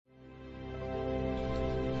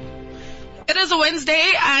It is a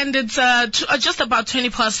Wednesday, and it's just about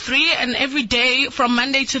 3:20, and every day from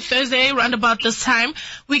Monday to Thursday, around about this time,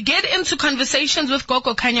 we get into conversations with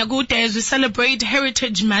Gogo Khanya kude as we celebrate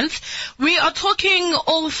Heritage Month. We are talking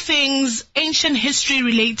all things ancient history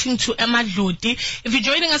relating to emadloti. If you're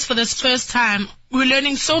joining us for this first time, we're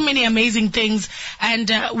learning so many amazing things,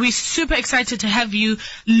 and we're super excited to have you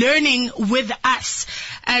learning with us.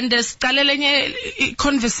 And a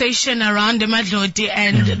conversation around emadloti,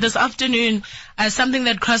 and this afternoon, something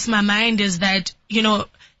that crossed my mind is that, you know,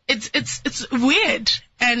 it's weird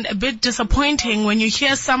and a bit disappointing when you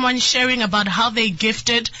hear someone sharing about how they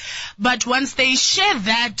gifted, but once they share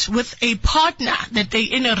that with a partner that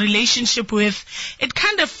they're in a relationship with, it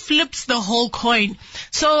kind of flips the whole coin.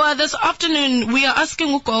 So this afternoon we are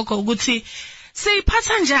asking Gogo ukuthi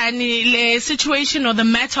siyiphatha njani le situation or the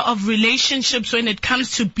matter of relationships when it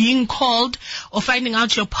comes to being called or finding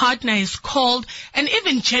out your partner is called, and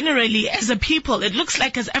even generally as a people, it looks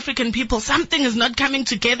like as African people something is not coming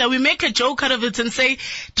together. We make a joke out of it and say,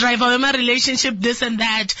 drive our relationship, this and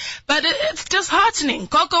that, but it's disheartening.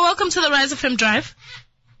 Gogo, welcome to the Rise FM Drive.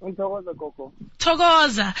 Thokoza Gogo.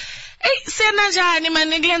 Thokoza. Hey, siyena njani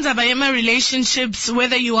manikuyenza bayema relationships,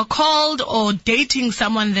 whether you are called or dating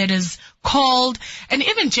someone that is called, and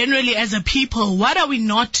even generally as a people, what are we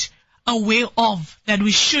not aware of that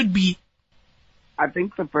we should be? I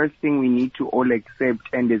think the first thing we need to all accept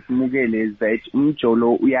and is is that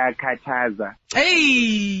umjolo uyakhathaza.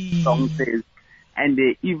 Hey. Song says, and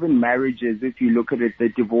even marriages, if you look at it, the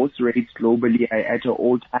divorce rates globally are at an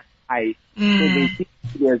all-time high. So they see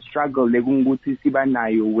the struggle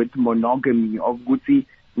with monogamy of guti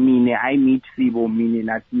mine I meet Sibo, mine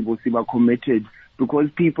na Sibo, Siba committed, because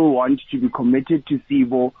people want to be committed to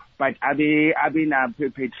Sibo, but abe na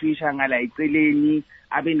Patricia ngala iceleni,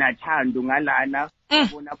 abe na Thando ngalana,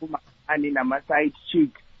 bona kumani na side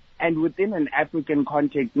chick. And within an African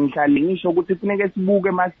context, ngihlale ngisho ukuthi kufanele sibuke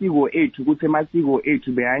amasiko ethu ukuthi amasiko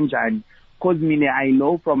ethu beyanjani, because mine I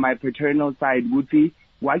know from my paternal side ukuthi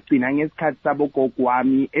wagcina ngesikhathi sabo gogo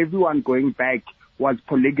wami, everyone going back was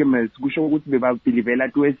polygamous. Kusho ukuthi bebabhilivela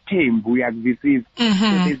kwesithembu, uyakuvisisa. So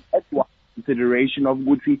there's that one consideration of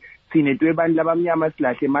ukuthi thine twebantu labamnyama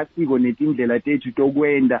silahle amasiko netindlela tethu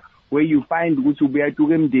tokwenda, where you find ukuthi ubuya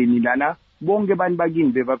tuke emndeni lana bonke abantu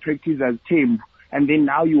bakini beba practice as thembu, and then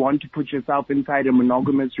now you want to put yourself inside a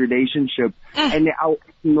monogamous relationship. And our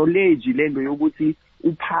knowledge lendo yokuthi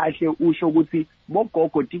uphahle usho ukuthi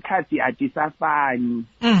bogogo tikhathi atisafani,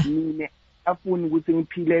 mine afuni ukuthi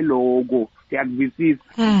ngiphile lokho, uyakuvisisa,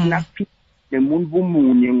 sinakuphila nemuntu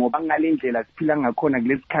umunye ngoba ngale ndlela siphila ngakhona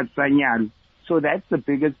kulesikhathi sanyalo. So that's the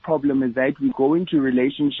biggest problem, is that we go into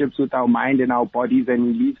relationships with our mind and our bodies and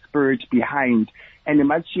we leave spirit behind, and the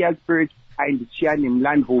must share spirit behind share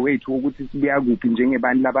nemlandvo wethu ukuthi sibuya kuphi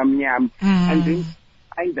njengebantu labamnyama. And then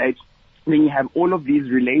find that when you have all of these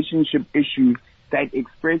relationship issues that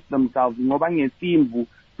express themselves ngoba ngesimvu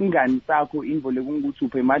ingani sakho indvo lekungukuthi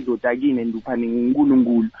uphe madloda kini nduphane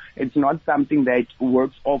nguNkulunkulu, it's not something that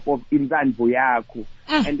works off of inzandvo yakho.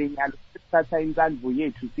 And then yalothatha inzandvo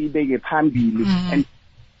yethu siyibeke phambili and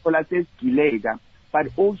sola sesigileka, but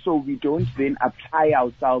also we don't then apply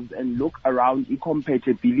ourselves and look around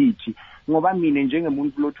incompatibility. Ngoba mine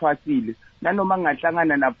njengemuntu lothwasile nanoma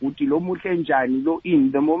ngahlangana nabhuti lo muhle njani lo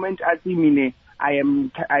in the moment athi mine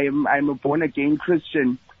I'm a born again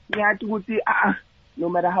Christian, ngiyathi ukuthi no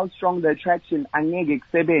matter how strong the attraction angeke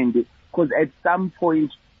kusebenze, because at some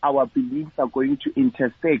point our beliefs are going to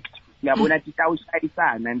intersect. Yabona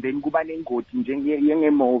titawushayisana and then kuba nengoti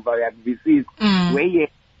njengemova uyakuvisisa, where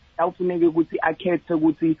awufuneke ukuthi akhethe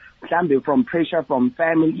ukuthi mhlambe from pressure from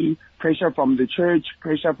family, pressure from the church,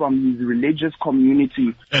 pressure from his religious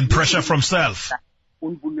community, and pressure from self.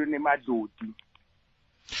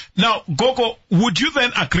 Now, Gogo, would you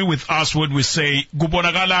then agree with us when we say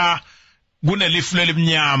kubonakala kunelifu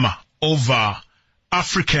lelimnyama over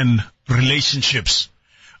African relationships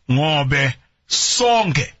ngobe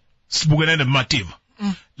sonke sibukene nematima,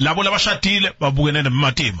 labo labashadile babukene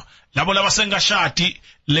nematima, labo labasengashadi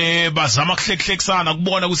le bazama kuhlehlekisana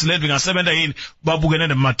kubona ukuthi le ingasebenza yini babukene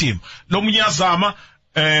nematima, lo munyazama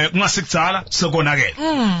kungasikudala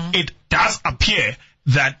sekonakela. It does appear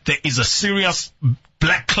that there is a serious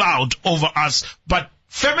black cloud over us, but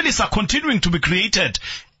families are continuing to be created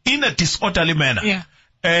in a disorderly manner.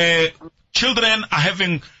 Children are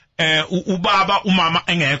having ubaba umama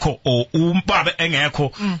engekho or ubaba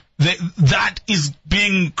engekho. That is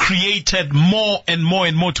being created more and more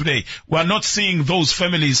and more today. We are not seeing those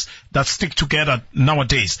families that stick together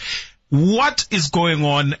nowadays. What is going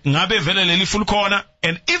on? Ngabe vele leli full corner,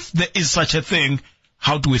 and if there is such a thing,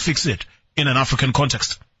 how do we fix it in an African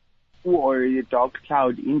context? or a dark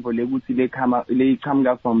cloud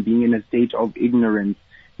leqhamuka from being in a state of ignorance.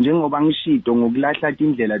 Njengoba ngishido ngokulahla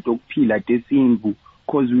indlela zokuphila tesintu,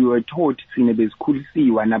 because we were taught thina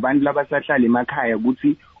besikhulisiwa nabantu labasahlala emakhaya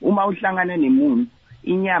ukuthi uma uhlangana nemuntu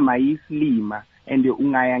inyama yisilima and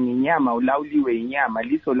ungaya ngenyama ulawuliwe inyama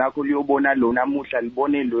liso lakho liyobona lona muhla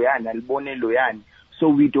libone loyana. So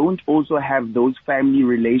we don't also have those family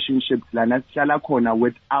relationships lana sihlala khona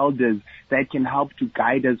with elders that can help to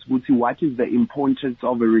guide us with what is the importance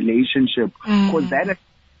of a relationship, because that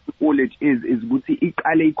all it is ukuthi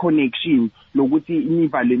iqale connection lokuthi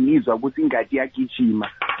niva lemizwa ukuthi ingadi yagijima.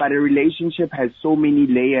 But a relationship has so many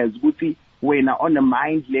layers ukuthi when on a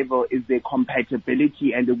mind level is the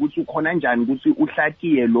compatibility and ukuthi ukhona njani ukuthi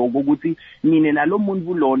uhlatiye lokho ukuthi mina nalo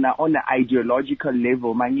muntu lona on a ideological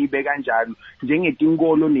level mangibe kanjalo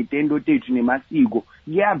njengetinkolo netento tethu nemasiko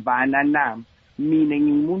kuyavana na. Mina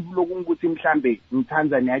ngimuntu lokuthi mhlambe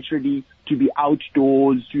ngithanda naturally to be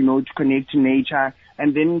outdoors, to connect to nature,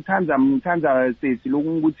 and then ngithanda says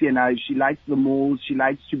lokuthi yena she likes the malls, she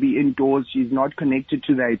likes to be indoors, she's not connected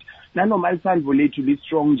to that. Nanoma isandvo lethu li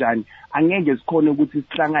strong njani angeke sikhone ukuthi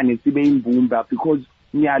sihlangane sibe imbumba, because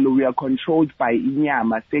nyalo we are controlled by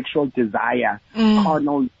inyama, sexual desire,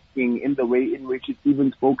 carnal in the way in which it's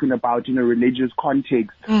even spoken about in a religious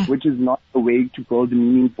context, which is not the way to build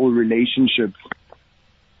meaningful relationships.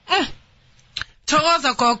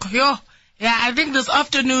 Thokoza Gogo, yo. Yeah, I think this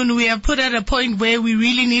afternoon we have put at a point where we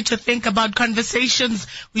really need to think about conversations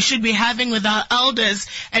we should be having with our elders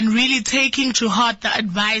and really taking to heart the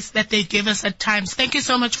advice that they give us at times. Thank you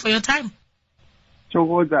so much for your time.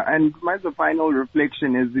 Chogoza, and my final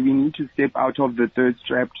reflection is we need to step out of the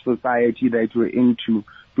thirst-trapped society that we're into,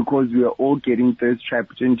 because we are all getting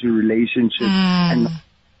thirst-trapped into relationships and not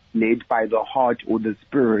led by the heart or the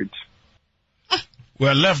spirit.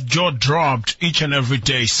 We're left jaw dropped each and every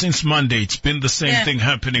day since Monday. It's been the same thing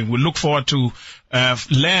happening. We look forward to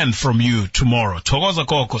learn from you tomorrow. Thokoza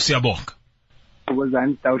Gogo, siyabonga.